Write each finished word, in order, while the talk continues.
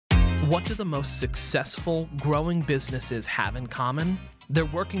What do the most successful, growing businesses have in common? They're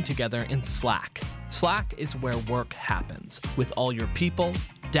working together in Slack. Slack is where work happens, with all your people,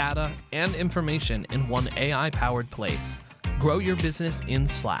 data, and information in one AI-powered place. Grow your business in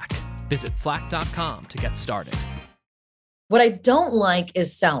Slack. Visit slack.com to get started. What I don't like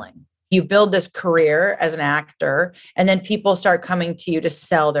is selling. You build this career as an actor, and then people start coming to you to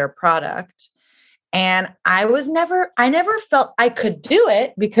sell their product. And I never felt I could do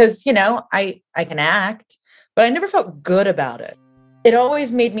it because, I can act, but I never felt good about it. It always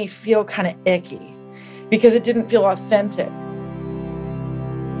made me feel kind of icky because it didn't feel authentic.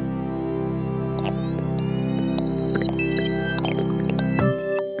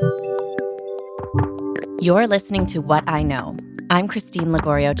 You're listening to What I Know. I'm Christine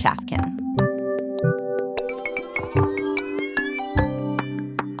Lagorio-Chafkin.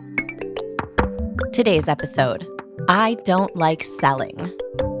 Today's episode, I don't like selling.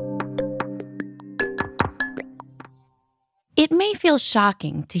 It may feel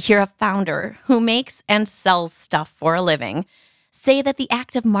shocking to hear a founder who makes and sells stuff for a living say that the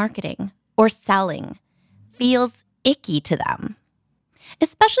act of marketing or selling feels icky to them,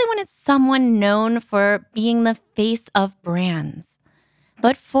 especially when it's someone known for being the face of brands.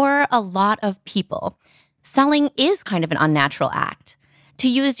 But for a lot of people, selling is kind of an unnatural act. To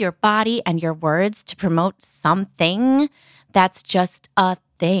use your body and your words to promote something that's just a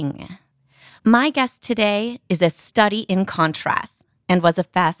thing. My guest today is a study in contrast and was a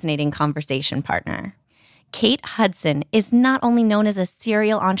fascinating conversation partner. Kate Hudson is not only known as a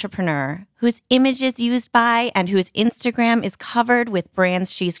serial entrepreneur whose image is used by and whose Instagram is covered with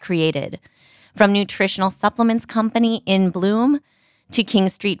brands she's created, from nutritional supplements company In Bloom to King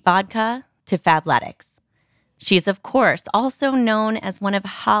Street Vodka to Fabletics. She's, of course, also known as one of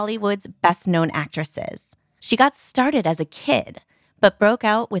Hollywood's best-known actresses. She got started as a kid, but broke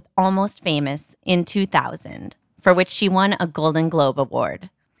out with Almost Famous in 2000, for which she won a Golden Globe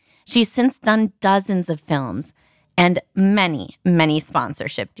Award. She's since done dozens of films and many, many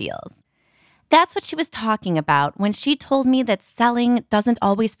sponsorship deals. That's what she was talking about when she told me that selling doesn't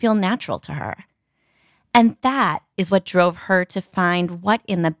always feel natural to her. And that is what drove her to find what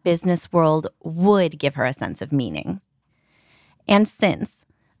in the business world would give her a sense of meaning. And since,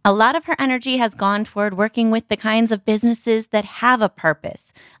 a lot of her energy has gone toward working with the kinds of businesses that have a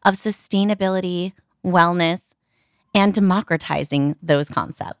purpose of sustainability, wellness, and democratizing those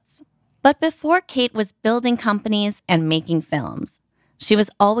concepts. But before Kate was building companies and making films, she was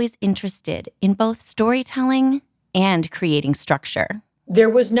always interested in both storytelling and creating structure. There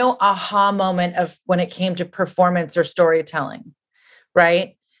was no aha moment of when it came to performance or storytelling,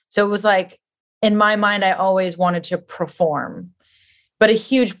 right? So it was like, in my mind, I always wanted to perform. But a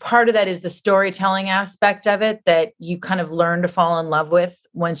huge part of that is the storytelling aspect of it that you kind of learn to fall in love with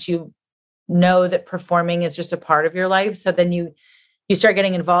once you know that performing is just a part of your life. So then you start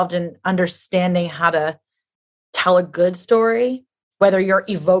getting involved in understanding how to tell a good story, whether you're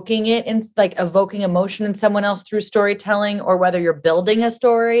evoking it and like evoking emotion in someone else through storytelling, or whether you're building a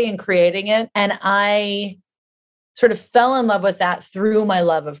story and creating it. And I sort of fell in love with that through my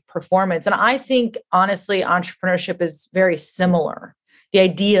love of performance. And I think, honestly, entrepreneurship is very similar. The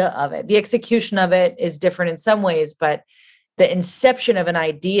idea of it, the execution of it is different in some ways, but the inception of an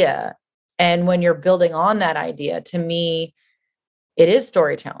idea and when you're building on that idea, to me, it is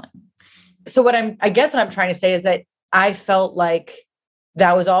storytelling. So I guess what I'm trying to say is that I felt like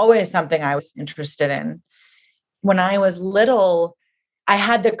that was always something I was interested in. When I was little, I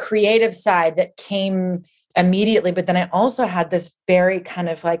had the creative side that came immediately, but then I also had this very kind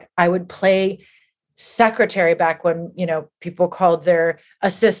of like, I would play secretary back when, people called their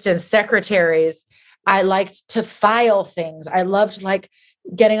assistants secretaries. I liked to file things. I loved like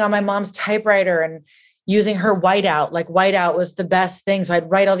getting on my mom's typewriter and using her whiteout. Like whiteout was the best thing. So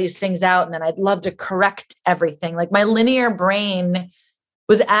I'd write all these things out and then I'd love to correct everything. Like my linear brain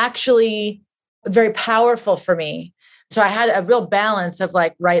was actually very powerful for me. So I had a real balance of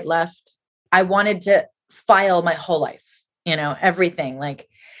like right, left. I wanted to file my whole life, everything, like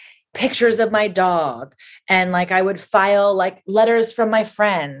pictures of my dog. And like, I would file like letters from my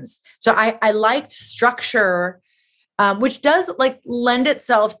friends. So I liked structure, which does like lend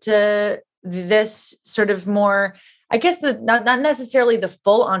itself to this sort of more, I guess not necessarily the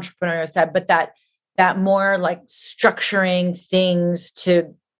full entrepreneurial side, but that more like structuring things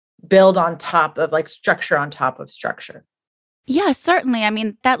to build on top of like structure on top of structure. Yeah, certainly. I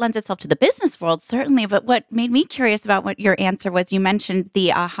mean, that lends itself to the business world, certainly. But what made me curious about what your answer was, you mentioned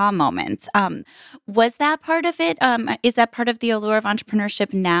the aha moment. Was that part of it? Is that part of the allure of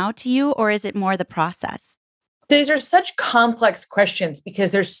entrepreneurship now to you, or is it more the process? These are such complex questions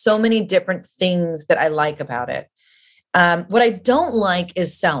because there's so many different things that I like about it. What I don't like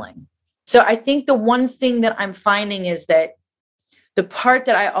is selling. So I think the one thing that I'm finding is that the part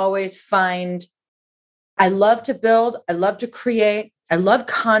that I always find I love to build, I love to create, I love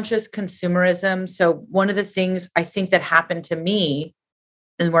conscious consumerism. So one of the things I think that happened to me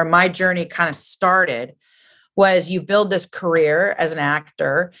and where my journey kind of started was you build this career as an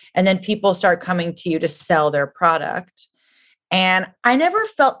actor, and then people start coming to you to sell their product. And I never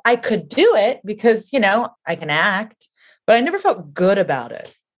felt I could do it because, I can act, but I never felt good about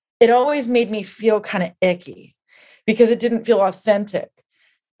it. It always made me feel kind of icky because it didn't feel authentic.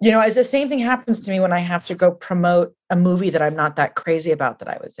 As the same thing happens to me when I have to go promote a movie that I'm not that crazy about that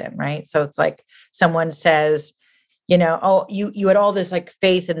I was in, right? So it's like someone says, oh, you had all this like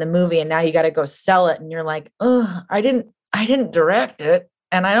faith in the movie and now you got to go sell it. And you're like, oh, I didn't direct it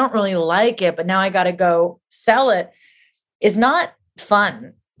and I don't really like it, but now I got to go sell it. Is not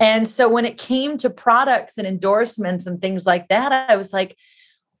fun. And so when it came to products and endorsements and things like that, I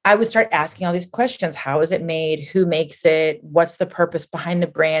would start asking all these questions. How is it made? Who makes it? What's the purpose behind the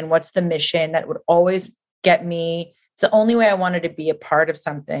brand? What's the mission? That would always get me. It's the only way I wanted to be a part of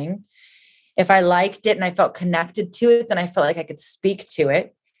something. If I liked it and I felt connected to it, then I felt like I could speak to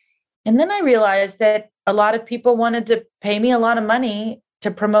it. And then I realized that a lot of people wanted to pay me a lot of money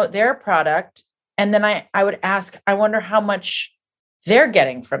to promote their product. And then I would ask, I wonder how much they're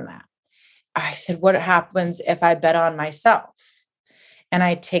getting from that. I said, what happens if I bet on myself? And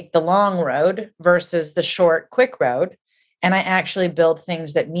I take the long road versus the short, quick road. And I actually build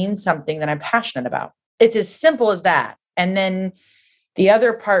things that mean something that I'm passionate about. It's as simple as that. And then the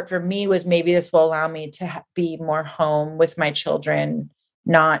other part for me was maybe this will allow me to be more home with my children,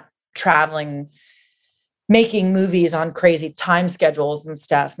 not traveling, making movies on crazy time schedules and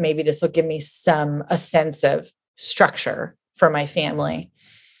stuff. Maybe this will give me a sense of structure for my family.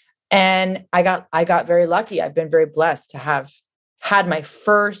 And I got very lucky. I've been very blessed to have had my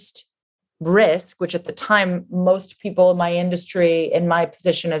first risk, which at the time, most people in my industry, in my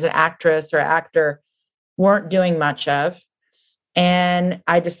position as an actress or actor, weren't doing much of. And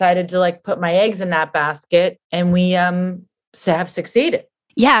I decided to put my eggs in that basket, and we have succeeded.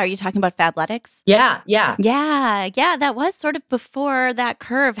 Yeah. Are you talking about Fabletics? Yeah. Yeah. That was sort of before that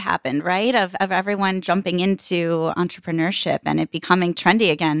curve happened, right? Of everyone jumping into entrepreneurship and it becoming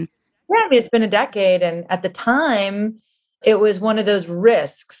trendy again. Yeah. I mean, it's been a decade. And at the time, it was one of those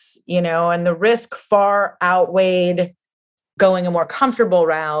risks, and the risk far outweighed going a more comfortable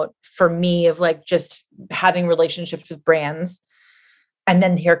route for me of just having relationships with brands. And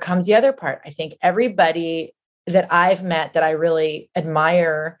then here comes the other part. I think everybody that I've met that I really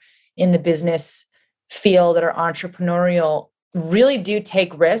admire in the business field that are entrepreneurial really do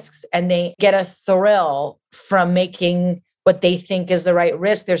take risks, and they get a thrill from making what they think is the right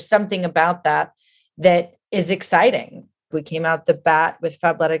risk. There's something about that is exciting. We came out the bat with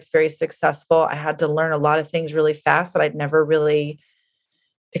Fabletics very successful. I had to learn a lot of things really fast that I'd never really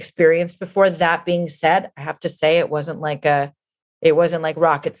experienced before. That being said, I have to say it wasn't like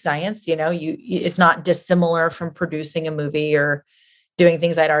rocket science. It's not dissimilar from producing a movie or doing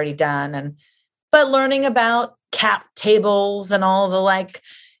things I'd already done. But learning about cap tables and all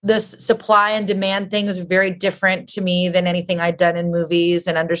the supply and demand thing was very different to me than anything I'd done in movies,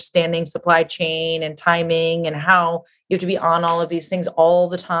 and understanding supply chain and timing and how you have to be on all of these things all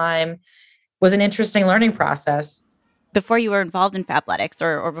the time was an interesting learning process. Before you were involved in Fabletics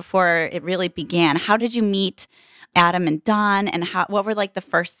or before it really began, how did you meet Adam and Don, and what were the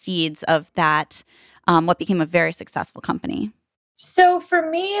first seeds of that, what became a very successful company? So for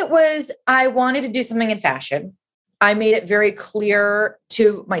me, it was, I wanted to do something in fashion. I made it very clear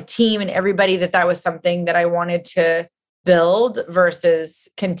to my team and everybody that was something that I wanted to build versus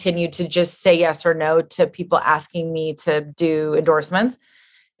continue to just say yes or no to people asking me to do endorsements.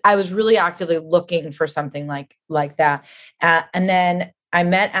 I was really actively looking for something like that. And then I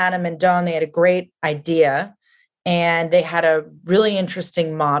met Adam and Don. They had a great idea, and they had a really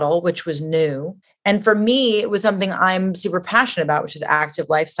interesting model, which was new. And for me, it was something I'm super passionate about, which is active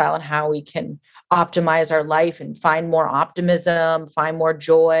lifestyle and how we can optimize our life and find more optimism, find more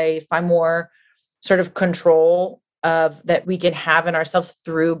joy, find more sort of control of that we can have in ourselves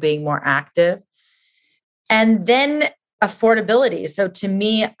through being more active. And then affordability. So to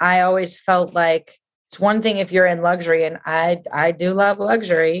me, I always felt like it's one thing if you're in luxury, and I do love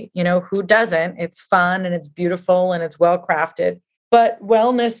luxury, who doesn't? It's fun and it's beautiful and it's well crafted. But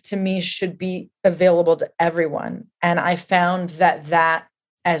wellness to me should be available to everyone. And I found that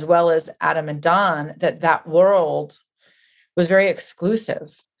as well as Adam and Don, that world was very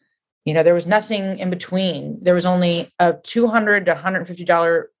exclusive. There was nothing in between. There was only a $200 to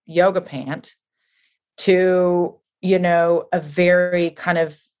 $150 yoga pant to, a very kind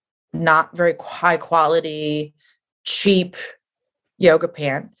of not very high quality, cheap yoga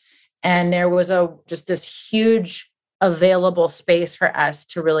pant. And there was just this huge available space for us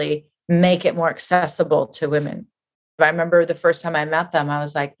to really make it more accessible to women. I remember the first time I met them, I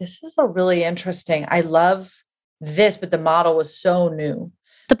was like, this is a really interesting, I love this, but the model was so new.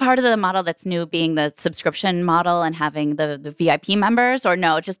 The part of the model that's new being the subscription model and having the VIP members, or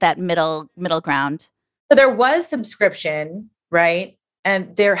no, just that middle ground? So there was subscription, right?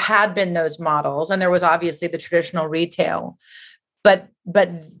 And there had been those models, and there was obviously the traditional retail. But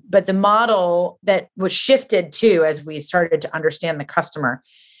the model that was shifted too as we started to understand the customer,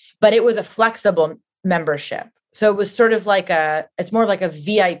 but it was a flexible membership. So it was sort of it's more like a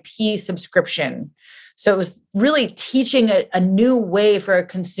VIP subscription. So it was really teaching a new way for a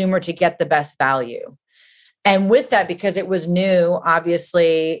consumer to get the best value. And with that, because it was new,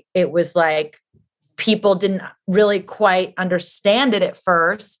 obviously it was like people didn't really quite understand it at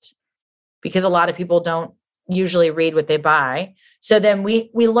first, because a lot of people don't usually read what they buy. So then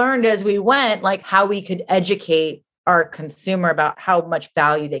we learned as we went, like how we could educate our consumer about how much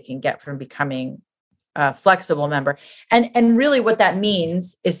value they can get from becoming a flexible member. And really what that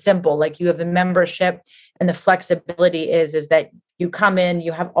means is simple. Like you have the membership, and the flexibility is that you come in,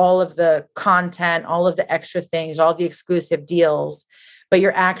 you have all of the content, all of the extra things, all the exclusive deals, but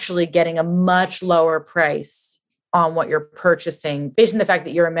you're actually getting a much lower price on what you're purchasing based on the fact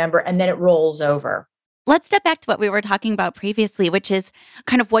that you're a member, and then it rolls over. Let's step back to what we were talking about previously, which is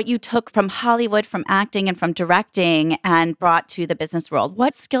kind of what you took from Hollywood, from acting and from directing, and brought to the business world.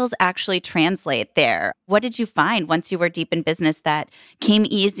 What skills actually translate there? What did you find once you were deep in business that came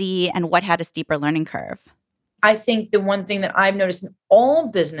easy, and what had a steeper learning curve? I think the one thing that I've noticed in all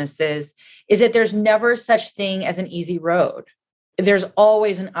businesses is that there's never such thing as an easy road. There's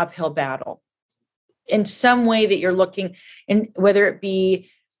always an uphill battle in some way that you're looking, and whether it be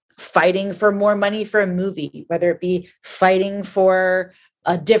fighting for more money for a movie, whether it be fighting for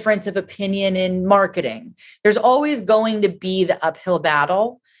a difference of opinion in marketing, there's always going to be the uphill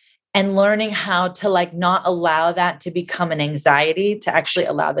battle, and learning how to not allow that to become an anxiety, to actually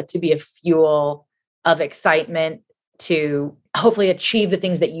allow that to be a fuel of excitement to hopefully achieve the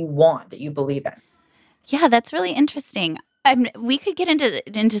things that you want, that you believe in. Yeah, that's really interesting. We could get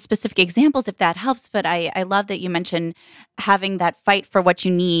into specific examples if that helps, but I love that you mentioned having that fight for what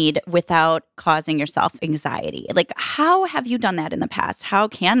you need without causing yourself anxiety. Like, how have you done that in the past? How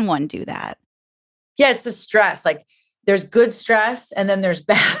can one do that? Yeah, it's the stress. Like, there's good stress, and then there's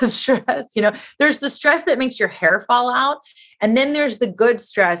bad stress. There's the stress that makes your hair fall out, and then there's the good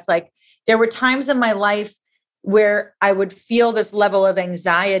stress. Like, there were times in my life where I would feel this level of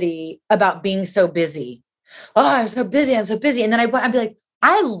anxiety about being so busy. Oh, I'm so busy. And then I'd be like,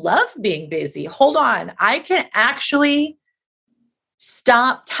 I love being busy. Hold on. I can actually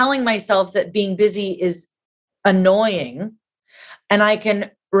stop telling myself that being busy is annoying. And I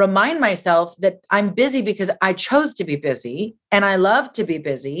can remind myself that I'm busy because I chose to be busy, and I love to be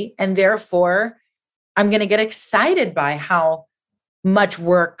busy. And therefore I'm going to get excited by how much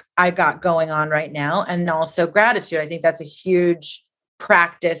work I got going on right now. And also gratitude. I think that's a huge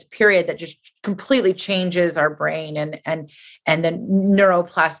practice period that just completely changes our brain and the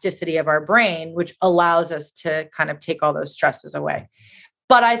neuroplasticity of our brain, which allows us to kind of take all those stresses away.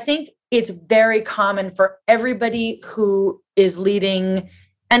 But I think it's very common for everybody who is leading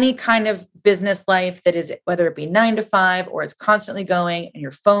any kind of business life, that is, whether it be 9 to 5 or it's constantly going and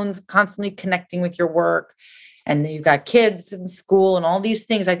your phone's constantly connecting with your work, and you've got kids in school and all these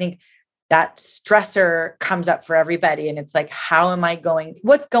things. I think that stressor comes up for everybody. And it's like,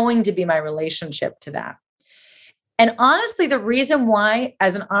 what's going to be my relationship to that? And honestly, the reason why,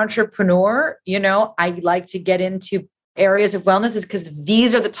 as an entrepreneur, I like to get into areas of wellness is because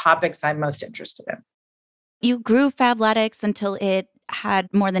these are the topics I'm most interested in. You grew Fabletics until it had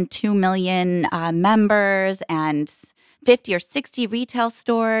more than 2 million members and 50 or 60 retail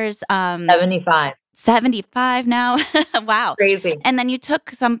stores. 75 now. Wow. Crazy. And then you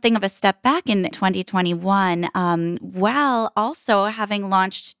took something of a step back in 2021, while also having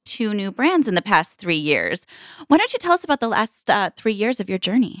launched 2 new brands in the past 3 years. Why don't you tell us about the last 3 years of your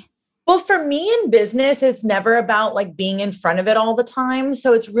journey? Well, for me in business, it's never about being in front of it all the time.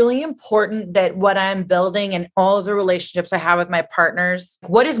 So it's really important that what I'm building and all of the relationships I have with my partners,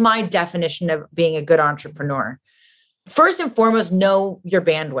 what is my definition of being a good entrepreneur? First and foremost, know your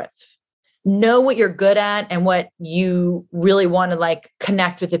bandwidth. Know what you're good at and what you really want to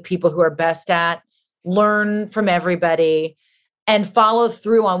connect with the people who are best at. Learn from everybody. and follow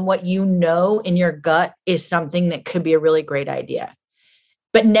through on what you know in your gut is something that could be a really great idea,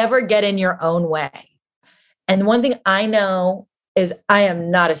 but never get in your own way. And one thing I know is I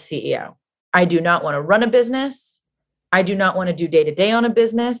am not a CEO. I do not want to run a business. I do not want to do day-to-day on a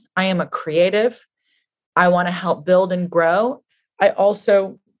business. I am a creative. I want to help build and grow. I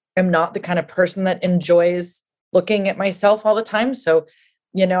also am not the kind of person that enjoys looking at myself all the time. So,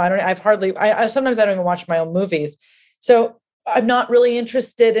 I sometimes I don't even watch my own movies. So I'm not really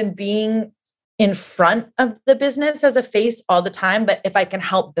interested in being in front of the business as a face all the time. But if I can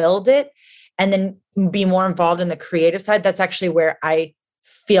help build it and then be more involved in the creative side, that's actually where I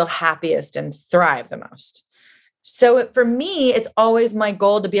feel happiest and thrive the most. So for me, it's always my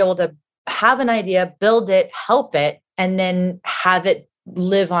goal to be able to have an idea, build it, help it, and then have it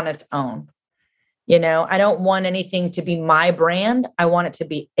live on its own. I don't want anything to be my brand. I want it to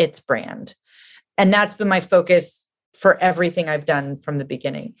be its brand. And that's been my focus for everything I've done from the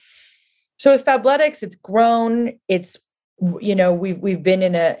beginning. So with Fabletics, it's grown. It's, we've been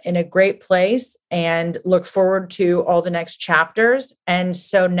in a great place and look forward to all the next chapters. And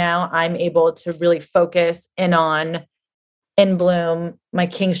so now I'm able to really focus in on In Bloom, my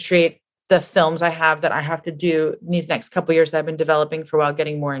King Street, the films I have that I have to do in these next couple of years that I've been developing for a while,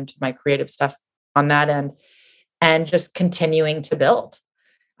 getting more into my creative stuff on that end and just continuing to build.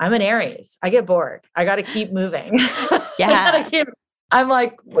 I'm an Aries. I get bored. I got to keep moving. Yeah. I'm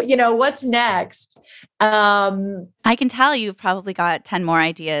like, what's next? I can tell you've probably got 10 more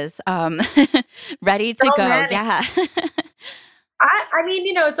ideas ready to go. Many. Yeah. I mean,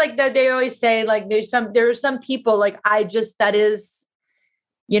 it's like they always say, like, there are some people like, I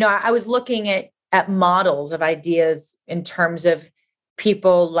was looking at models of ideas in terms of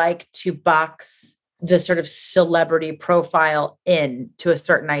people like to box the sort of celebrity profile into a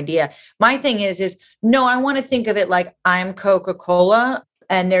certain idea. My thing is no, I want to think of it like I'm Coca-Cola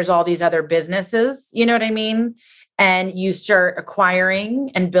and there's all these other businesses, you know what I mean? And you start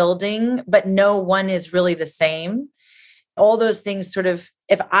acquiring and building, but no one is really the same. All those things sort of,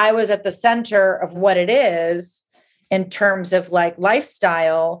 if I was at the center of what it is in terms of like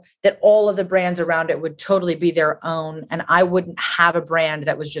lifestyle, that all of the brands around it would totally be their own. And I wouldn't have a brand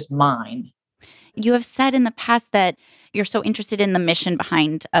that was just mine. You have said in the past that you're so interested in the mission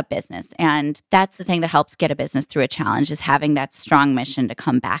behind a business. And that's the thing that helps get a business through a challenge, is having that strong mission to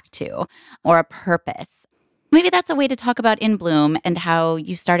come back to, or a purpose. Maybe that's a way to talk about In Bloom and how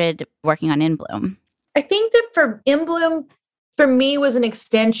you started working on In Bloom. I think that for In Bloom, for me, was an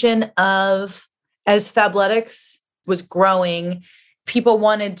extension of, as Fabletics was growing, people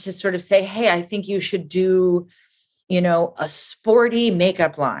wanted to sort of say, hey, I think you should do, a sporty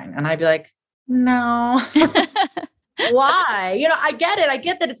makeup line. And I'd be like, no. Why? I get it. I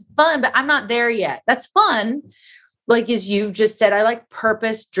get that it's fun, but I'm not there yet. That's fun. Like, as you just said, I like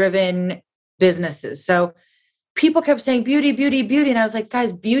purpose-driven businesses. So people kept saying beauty, beauty, beauty. And I was like,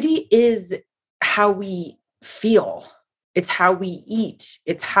 guys, beauty is how we feel. It's how we eat.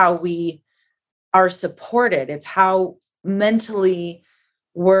 It's how we are supported. It's how mentally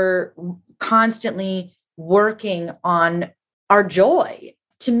we're constantly working on our joy.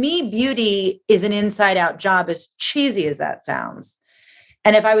 To me, beauty is an inside out job, as cheesy as that sounds.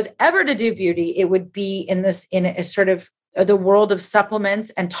 And if I was ever to do beauty, it would be in a sort of the world of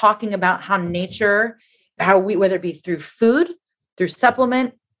supplements and talking about how nature, whether it be through food, through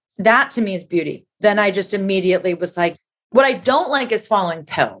supplement, that to me is beauty. Then I just immediately was like, what I don't like is swallowing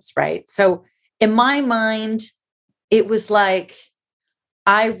pills, right? So in my mind, it was like,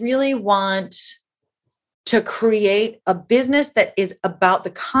 I really want to create a business that is about,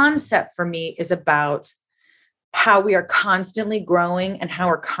 the concept for me is about how we are constantly growing and how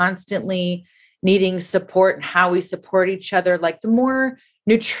we're constantly needing support and how we support each other, like the more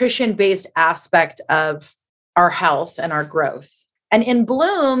nutrition-based aspect of our health and our growth. And In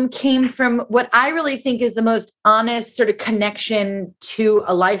Bloom came from what I really think is the most honest sort of connection to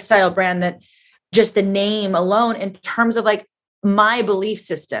a lifestyle brand, that just the name alone, in terms of like my belief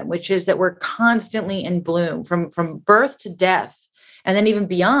system, which is that we're constantly in bloom from birth to death. And then even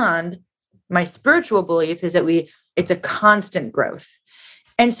beyond, my spiritual belief is that it's a constant growth.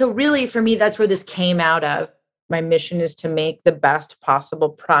 And so really for me, that's where this came out of. My mission is to make the best possible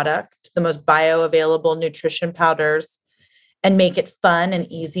product, the most bioavailable nutrition powders, and make it fun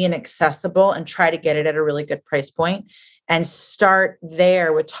and easy and accessible, and try to get it at a really good price point, and start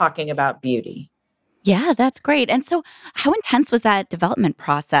there with talking about beauty. Yeah, that's great. And so how intense was that development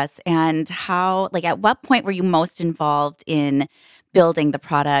process, and how, like, at what point were you most involved in building the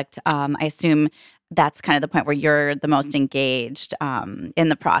product? I assume that's kind of the point where you're the most engaged in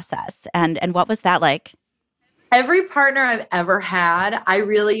the process. And what was that like? Every partner I've ever had, I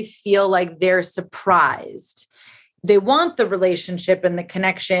really feel like they're surprised. They want the relationship and the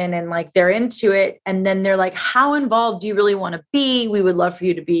connection and like they're into it. And then they're like, how involved do you really want to be? We would love for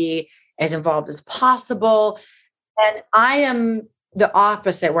you to be as involved as possible. And I am the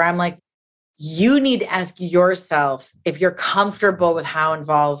opposite, where I'm like, you need to ask yourself if you're comfortable with how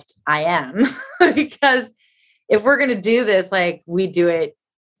involved I am. Because if we're going to do this, like we do it,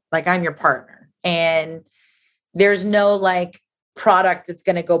 like I'm your partner. And there's no like product that's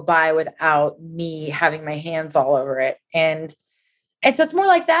going to go by without me having my hands all over it. And so it's more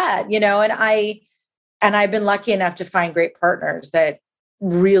like that, and I've been lucky enough to find great partners that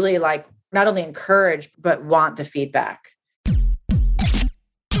really like not only encourage, but want the feedback.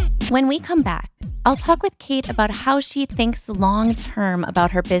 When we come back, I'll talk with Kate about how she thinks long-term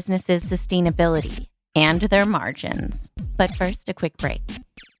about her business's sustainability and their margins. But first, a quick break.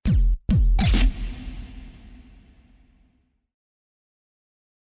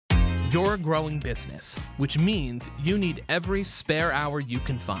 You're a growing business, which means you need every spare hour you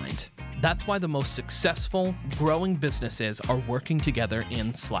can find. That's why the most successful, growing businesses are working together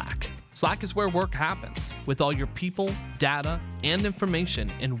in Slack. Slack is where work happens, with all your people, data, and information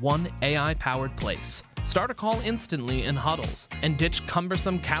in one AI-powered place. Start a call instantly in huddles and ditch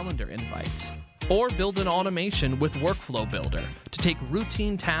cumbersome calendar invites. Or build an automation with Workflow Builder to take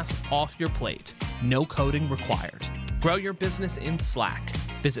routine tasks off your plate. No coding required. Grow your business in Slack.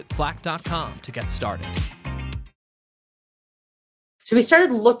 Visit slack.com to get started. So we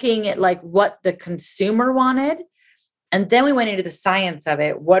started looking at like what the consumer wanted. And then we went into the science of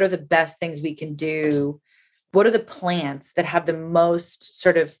it. What are the best things we can do? What are the plants that have the most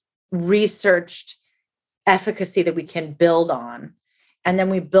sort of researched efficacy that we can build on? And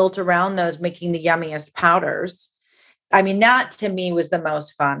then we built around those, making the yummiest powders. I mean, that to me was the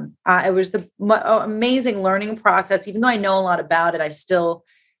most fun. It was the amazing learning process. Even though I know a lot about it,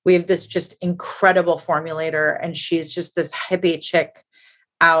 we have this just incredible formulator, and she's just this hippie chick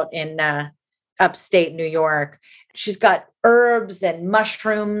out in upstate New York. She's got herbs and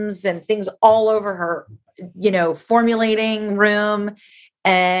mushrooms and things all over her, formulating room.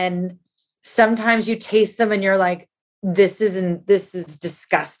 And sometimes you taste them and you're like, this is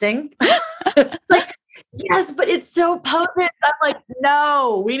disgusting. Like, yes, but it's so potent. I'm like,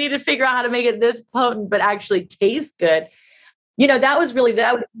 no, we need to figure out how to make it this potent, but actually taste good. That was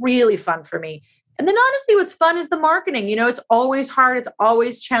really fun for me. And then honestly, what's fun is the marketing. It's always hard. It's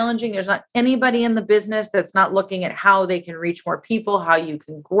always challenging. There's not anybody in the business that's not looking at how they can reach more people, how you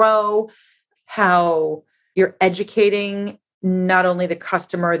can grow, how you're educating not only the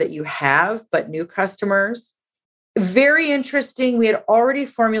customer that you have, but new customers. Very interesting. We had already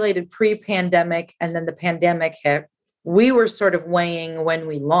formulated pre-pandemic, and then the pandemic hit. We were sort of weighing when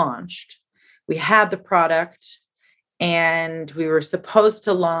we launched. We had the product and we were supposed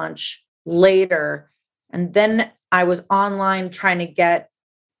to launch later. And then I was online trying to get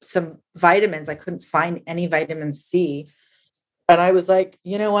some vitamins. I couldn't find any vitamin C. And I was like,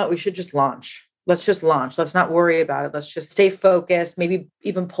 you know what? We should just launch. Let's just launch. Let's not worry about it. Let's just stay focused, maybe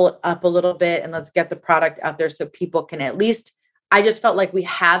even pull it up a little bit, and let's get the product out there so people can at least, I just felt like we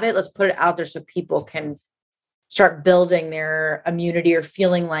have it. Let's put it out there so people can start building their immunity or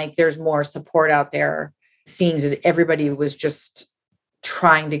feeling like there's more support out there, seeing as everybody was just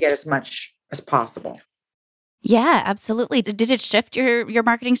trying to get as much as possible. Yeah, absolutely. Did it shift your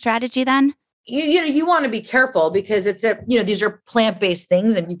marketing strategy then? You want to be careful because these are plant-based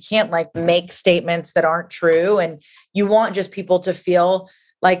things and you can't like make statements that aren't true. And you want just people to feel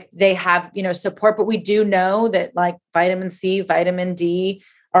like they have, support. But we do know that like vitamin C, vitamin D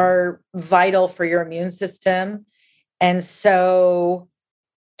are vital for your immune system. And so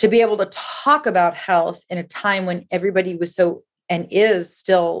to be able to talk about health in a time when everybody was so and is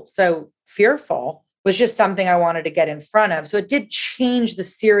still so fearful was just something I wanted to get in front of. So it did change the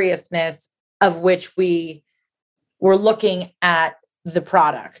seriousness of which we were looking at the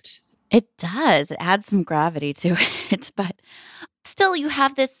product. It does. It adds some gravity to it. But still, you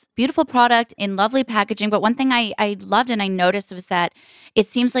have this beautiful product in lovely packaging. But one thing I loved and I noticed was that it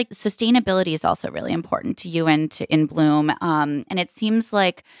seems like sustainability is also really important to you and to In Bloom. And it seems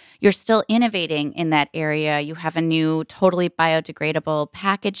like you're still innovating in that area. You have a new totally biodegradable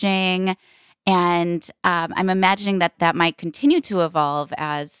packaging. And I'm imagining that might continue to evolve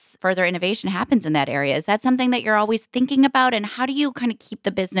as further innovation happens in that area. Is that something that you're always thinking about? And how do you kind of keep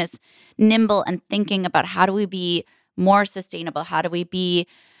the business nimble and thinking about how do we be more sustainable? How do we be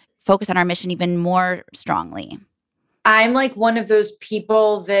focused on our mission even more strongly? I'm like one of those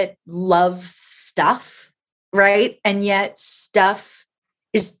people that love stuff, right? And yet stuff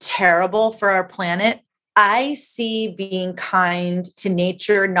is terrible for our planet. I see being kind to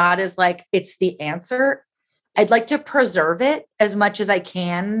nature not as like it's the answer. I'd like to preserve it as much as I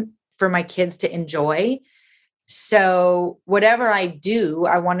can for my kids to enjoy. So, whatever I do,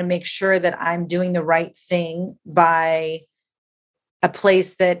 I want to make sure that I'm doing the right thing by a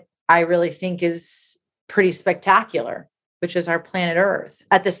place that I really think is pretty spectacular, which is our planet Earth.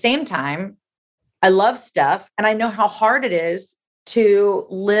 At the same time, I love stuff and I know how hard it is to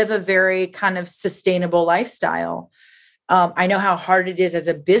live a very kind of sustainable lifestyle. I know how hard it is as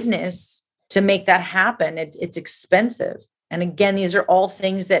a business to make that happen. It's expensive. And again, these are all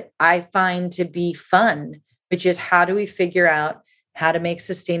things that I find to be fun, which is how do we figure out how to make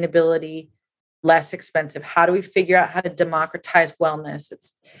sustainability less expensive? How do we figure out how to democratize wellness?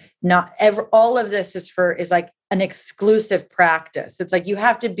 It's not ever, all of this is like an exclusive practice. It's like you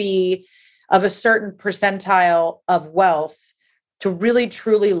have to be of a certain percentile of wealth to really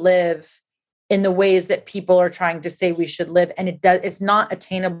truly live in the ways that people are trying to say we should live. And it's not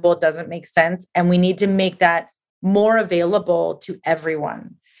attainable. It doesn't make sense. And we need to make that more available to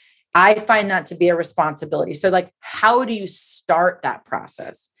everyone. I find that to be a responsibility. So like, how do you start that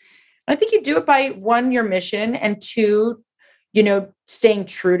process? I think you do it by one, your mission, and two, staying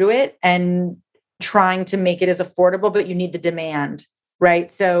true to it and trying to make it as affordable, but you need the demand,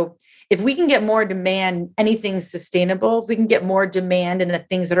 right? So if we can get more demand, anything sustainable, if we can get more demand in the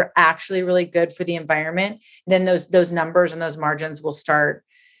things that are actually really good for the environment, then those numbers and those margins will start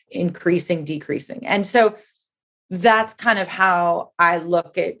increasing, decreasing. And so that's kind of how I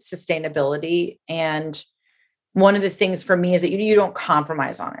look at sustainability. And one of the things for me is that you don't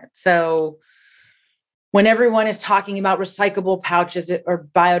compromise on it. So when everyone is talking about recyclable pouches or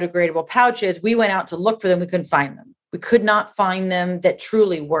biodegradable pouches, we went out to look for them. We couldn't find them. We could not find them that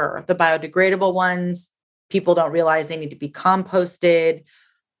truly were the biodegradable ones. People don't realize they need to be composted.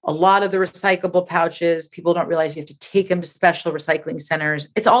 A lot of the recyclable pouches, people don't realize you have to take them to special recycling centers.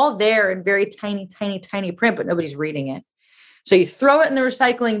 It's all there in very tiny, tiny, tiny print, but nobody's reading it. So you throw it in the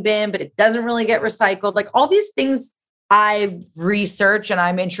recycling bin, but it doesn't really get recycled. Like all these things I research and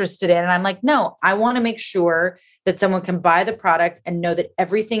I'm interested in. And I'm like, no, I want to make sure that someone can buy the product and know that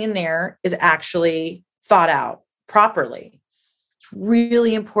everything in there is actually thought out properly. It's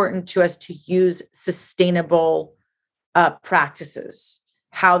really important to us to use sustainable practices,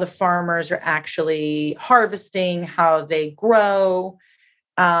 how the farmers are actually harvesting, how they grow.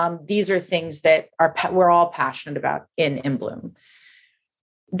 These are things that we're all passionate about in Bloom.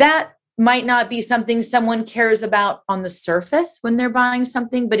 That might not be something someone cares about on the surface when they're buying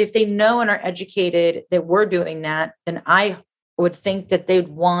something, but if they know and are educated that we're doing that, then I would think that they'd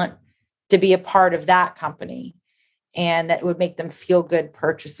want to be a part of that company, and that would make them feel good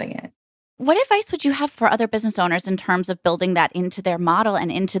purchasing it. What advice would you have for other business owners in terms of building that into their model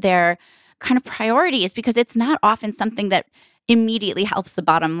and into their kind of priorities? Because it's not often something that immediately helps the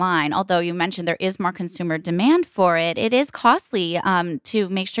bottom line. Although you mentioned there is more consumer demand for it, it is costly to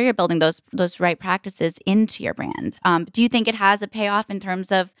make sure you're building those right practices into your brand. Do you think it has a payoff in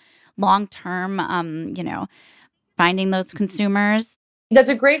terms of long-term, finding those consumers? That's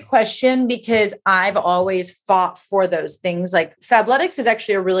a great question because I've always fought for those things. Like Fabletics is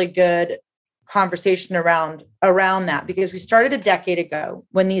actually a really good conversation around that, because we started a decade ago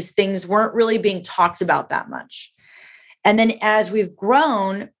when these things weren't really being talked about that much. And then as we've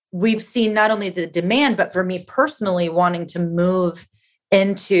grown, we've seen not only the demand, but for me personally, wanting to move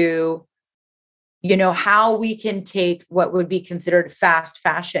into, how we can take what would be considered fast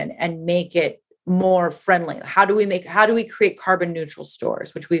fashion and make it more friendly. How do we create carbon neutral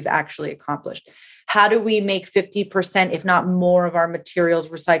stores, which we've actually accomplished? How do we make 50%, if not more, of our materials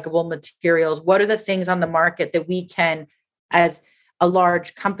recyclable materials? What are the things on the market that we can, as a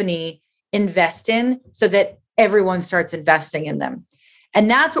large company, invest in so that everyone starts investing in them? And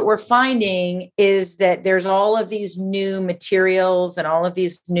that's what we're finding, is that there's all of these new materials and all of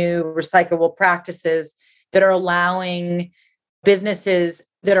these new recyclable practices that are allowing businesses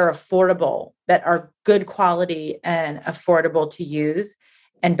that are affordable, that are good quality and affordable to use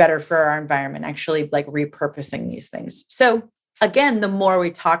and better for our environment, actually like repurposing these things. So again, the more we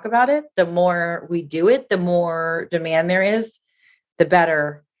talk about it, the more we do it, the more demand there is, the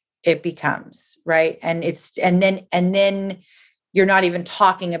better it becomes, right? And then you're not even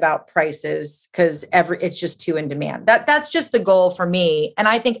talking about prices because it's just too in demand. That's just the goal for me. And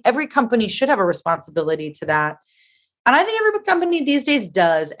I think every company should have a responsibility to that. And I think every company these days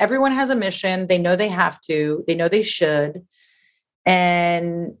does. Everyone has a mission. They know they have to. They know they should.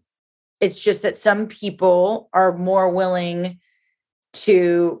 And it's just that some people are more willing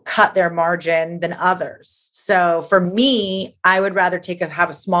to cut their margin than others. So for me, I would rather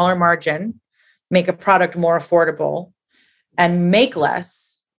have a smaller margin make a product more affordable and make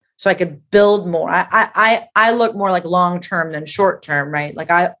less so I could build more. I look more like long-term than short-term, right?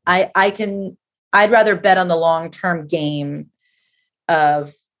 Like I'd rather bet on the long-term game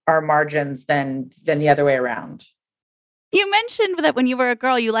of our margins than the other way around. You mentioned that when you were a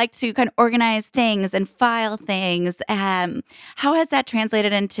girl, you liked to kind of organize things and file things. How has that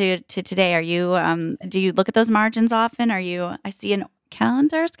translated into today? Are you do you look at those margins often? I see a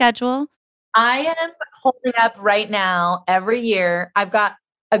calendar schedule. I am holding up right now every year. I've got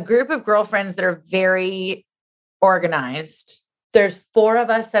a group of girlfriends that are very organized. There's 4 of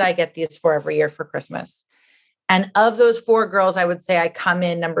us that I get these for every year for Christmas. And of those 4 girls, I would say I come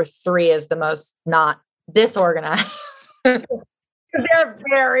in number 3 as the most not disorganized. They're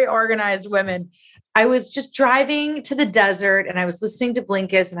very organized women. I was just driving to the desert and I was listening to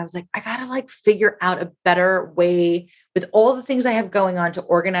Blinkist and I was like, I gotta like figure out a better way with all the things I have going on to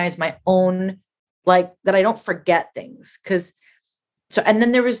organize my own, like that I don't forget things. And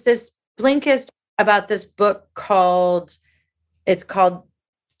then there was this Blinkist about this book called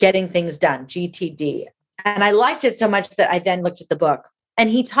Getting Things Done, GTD. And I liked it so much that I then looked at the book. And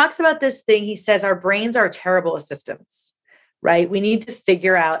he talks about this thing. He says, our brains are terrible assistants, right? We need to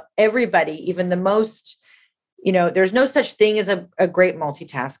figure out everybody, even the most, there's no such thing as a great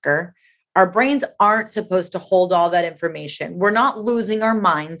multitasker. Our brains aren't supposed to hold all that information. We're not losing our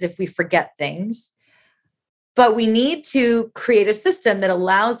minds if we forget things, but we need to create a system that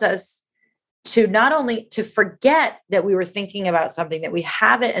allows us to not only to forget that we were thinking about something, that we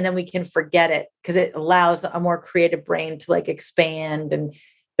have it and then we can forget it because it allows a more creative brain to like expand and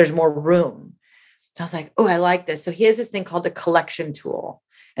there's more room. So I was like, oh, I like this. So he has this thing called the collection tool.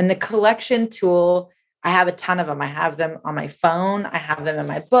 And the collection tool, I have a ton of them. I have them on my phone. I have them in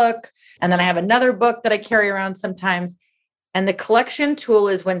my book. And then I have another book that I carry around sometimes. And the collection tool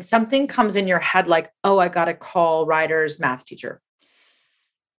is when something comes in your head like, oh, I got to call Ryder's math teacher.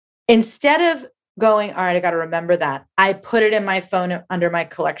 Instead of going, all right, I got to remember that, I put it in my phone under my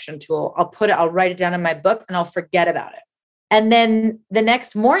collection tool. I'll write it down in my book and I'll forget about it. And then the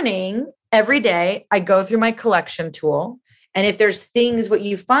next morning, every day, I go through my collection tool. And if there's things, what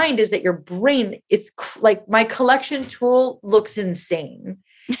you find is that your brain, it's like my collection tool looks insane.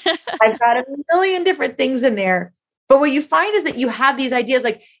 I've got a million different things in there. But what you find is that you have these ideas,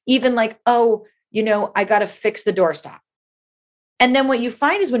 like even like, oh, I got to fix the doorstop. And then what you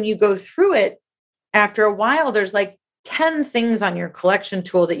find is when you go through it, after a while, there's like 10 things on your collection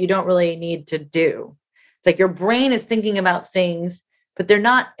tool that you don't really need to do. It's like your brain is thinking about things, but they're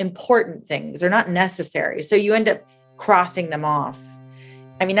not important things. They're not necessary. So you end up crossing them off.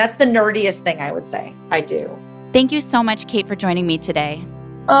 I mean, that's the nerdiest thing I would say I do. Thank you so much, Kate, for joining me today.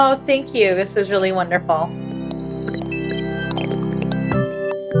 Oh, thank you. This was really wonderful.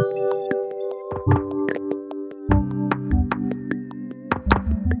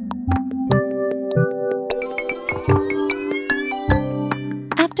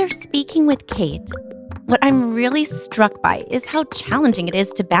 After speaking with Kate, what I'm really struck by is how challenging it is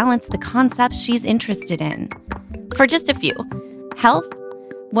to balance the concepts she's interested in. For just a few: health,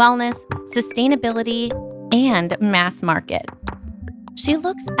 wellness, sustainability, and mass market. She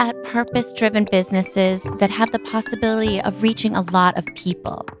looks at purpose-driven businesses that have the possibility of reaching a lot of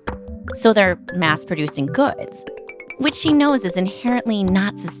people. So they're mass-producing goods, which she knows is inherently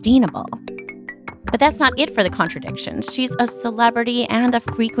not sustainable. But that's not it for the contradictions. She's a celebrity and a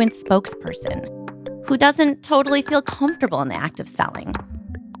frequent spokesperson who doesn't totally feel comfortable in the act of selling.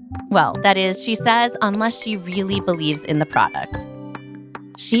 Well, that is, she says, unless she really believes in the product.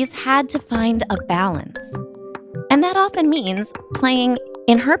 She's had to find a balance. And that often means playing,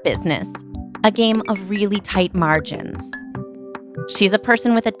 in her business, a game of really tight margins. She's a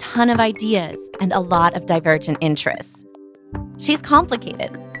person with a ton of ideas and a lot of divergent interests. She's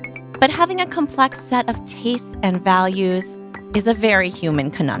complicated, but having a complex set of tastes and values is a very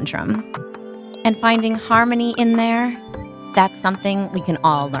human conundrum. And finding harmony in there, that's something we can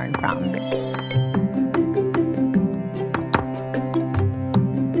all learn from.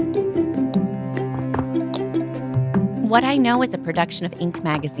 What I Know is a production of Inc.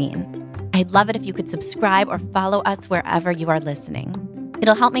 magazine. I'd love it if you could subscribe or follow us wherever you are listening.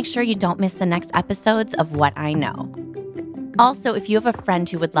 It'll help make sure you don't miss the next episodes of What I Know. Also, if you have a friend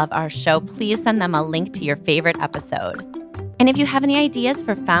who would love our show, please send them a link to your favorite episode. And if you have any ideas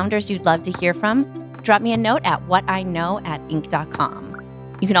for founders you'd love to hear from, drop me a note at whatiknow@inc.com.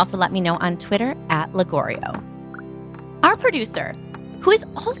 You can also let me know on Twitter @Lagorio. Our producer, who is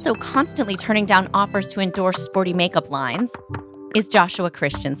also constantly turning down offers to endorse sporty makeup lines, is Joshua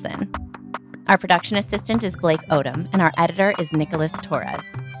Christensen. Our production assistant is Blake Odom, and our editor is Nicholas Torres.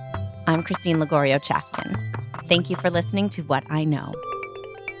 I'm Christine Lagorio Chapman. Thank you for listening to What I Know.